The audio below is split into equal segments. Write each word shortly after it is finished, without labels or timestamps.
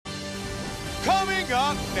Coming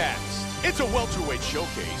up next, it's a welterweight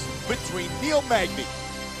showcase between Magny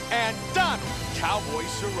and Donald Cowboy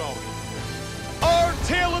Cerrone. Our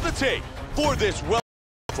tale of the tape for this welterweight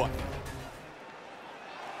fight.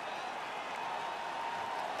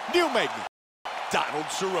 Magny, Donald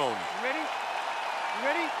Cerrone. You ready? You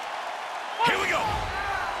ready? Here we go.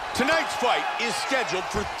 Tonight's fight is scheduled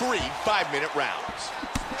for 3 5-minute rounds.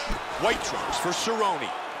 White trunks for Cerrone.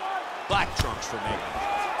 Black trunks for Magny.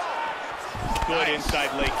 Good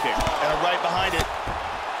inside leg kick. And right behind it.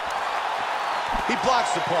 He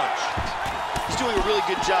blocks the punch. He's doing a really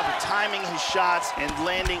good job of timing his shots and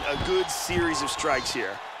landing a good series of strikes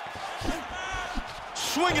here.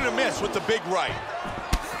 Swing and a miss with the big right.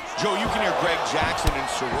 Joe, you can hear Greg Jackson in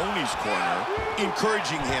Cerrone's corner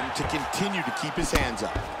encouraging him to continue to keep his hands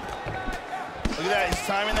up. Look at that, he's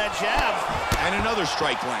timing that jab. And another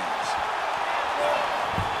strike lands.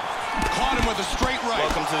 Caught him with a straight right.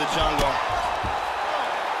 Welcome to the jungle.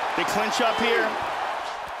 They clinch up here.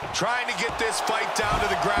 Trying to get this fight down to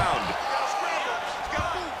the ground.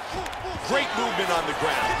 Great movement on the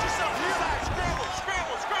ground.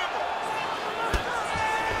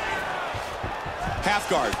 Half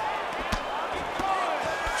guard.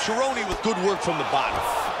 Cerrone with good work from the bottom.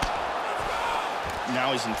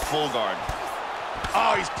 Now he's in full guard.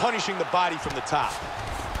 Oh, he's punishing the body from the top.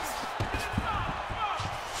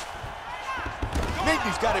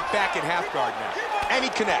 Magny's got it back at half guard now. And he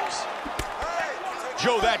connects.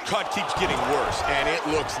 Joe, that cut keeps getting worse, and it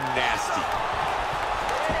looks nasty.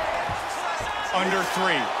 Under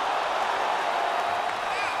 3.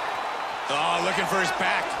 Oh, looking for his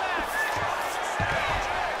back.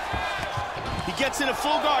 He gets in a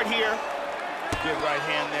full guard here. Good right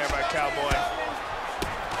hand there by Cowboy.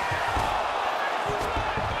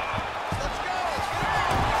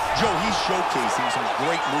 Joe, he's showcasing some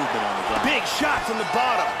great movement on the ground. Big shot from the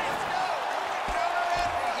bottom.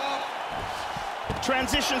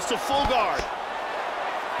 Transitions to full guard.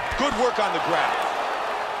 Good work on the ground.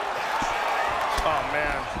 Oh,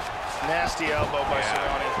 man. Nasty elbow by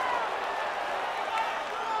Cerrone.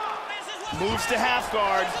 Moves to half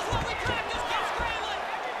guard.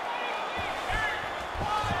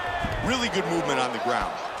 Really good movement on the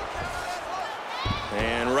ground.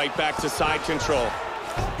 And right back to side control.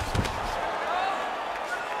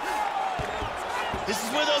 This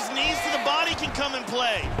is where those knees to the body can come and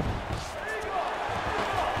play.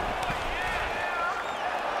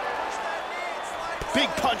 Big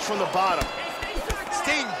punch from the bottom.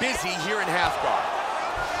 Staying busy here in half guard.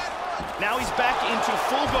 Now he's back into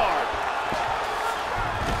full guard.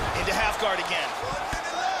 Into half guard again.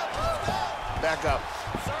 Back up.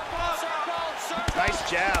 Nice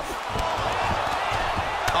jab.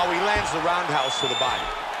 Oh, he lands the roundhouse to the body.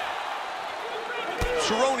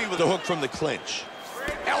 Cerrone with a hook from the clinch.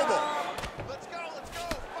 Elbow. Let's go, let's go.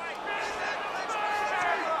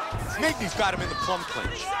 Magny's got him in the plum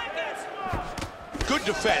clinch. Good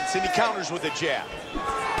defense, and he counters with a jab.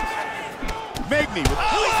 Magny with...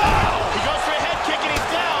 Oh, he goes for a head kick, and he's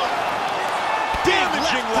down.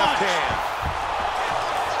 Damaging left hand.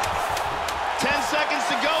 10 seconds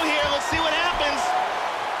to go here. Let's see what happens.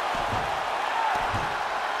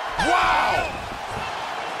 Wow!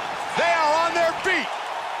 They are on their feet.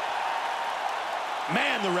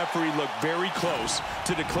 Man, the referee looked very close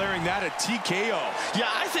to declaring that a TKO. Yeah,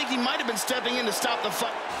 I think he might have been stepping in to stop the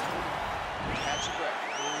fight. Catch your breath.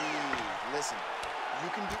 Breathe. Listen, you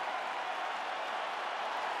can do...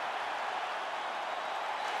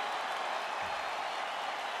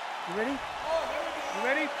 You ready? You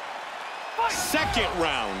ready? Second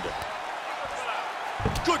round.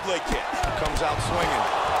 Good leg kick. Comes out swinging.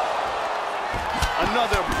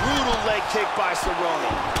 Another brutal leg kick by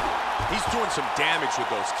Cerrone. He's doing some damage with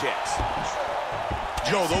those kicks.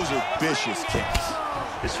 Joe, those are vicious kicks.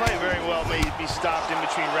 This fight very well may be stopped in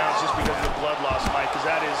between rounds just because of the blood loss, Mike, because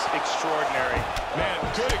that is extraordinary. Man,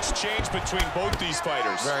 good exchange between both these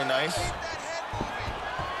fighters. Very nice.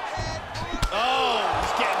 Oh,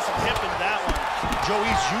 he's getting some hip in that one. Joe,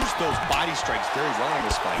 he's used those body strikes very well in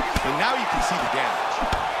this fight. And now you can see the damage.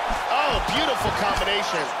 Oh, beautiful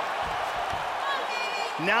combination.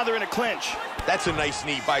 Now they're in a clinch. That's a nice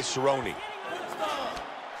knee by Cerrone.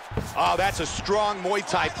 Oh, that's a strong Muay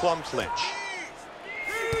Thai plum clinch.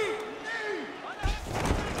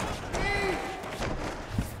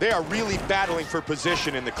 They are really battling for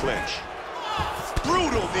position in the clinch.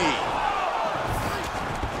 Brutal knee.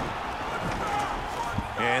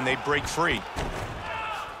 And they break free.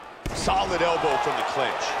 Solid elbow from the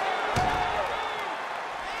clinch.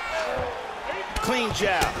 Clean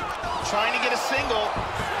jab. Trying to get a single.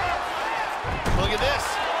 Look at this.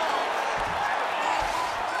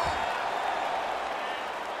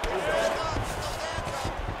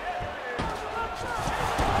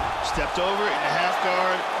 Dropped over in the half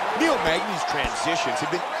guard. Neil Magny's transitions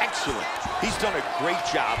have been excellent. He's done a great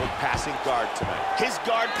job of passing guard tonight. His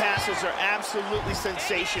guard passes are absolutely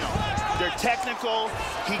sensational. They're technical,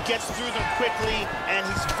 he gets through them quickly, and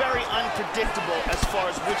he's very unpredictable as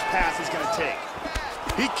far as which pass he's going to take.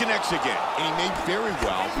 He connects again, and he may very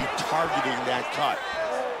well be targeting that cut.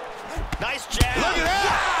 Nice jab. Look at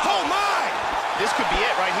that! Oh, my! This could be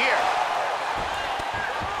it right here.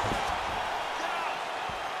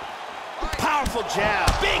 Powerful jab.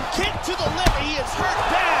 Big kick to the liver. He is hurt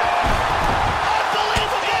bad.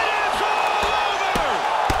 Unbelievable. It's all over!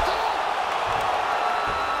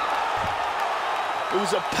 It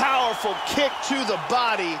was a powerful kick to the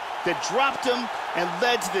body that dropped him and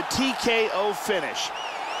led to the TKO finish.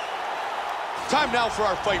 Time now for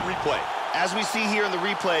our fight replay. As we see here in the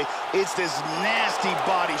replay, it's this nasty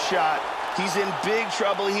body shot. He's in big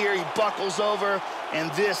trouble here. He buckles over, and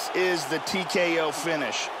this is the TKO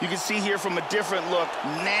finish. You can see here from a different look,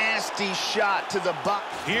 nasty shot to the body.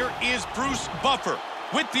 Here is Bruce Buffer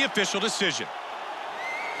with the official decision.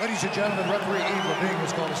 Ladies and gentlemen, referee Eve Levine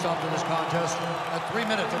is going to stop to this contest at 3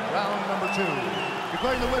 minutes of round number 2.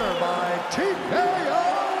 Declaring the winner by TKO,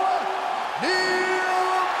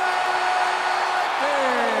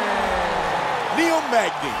 Neil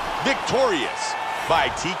Magny, victorious by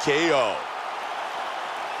TKO.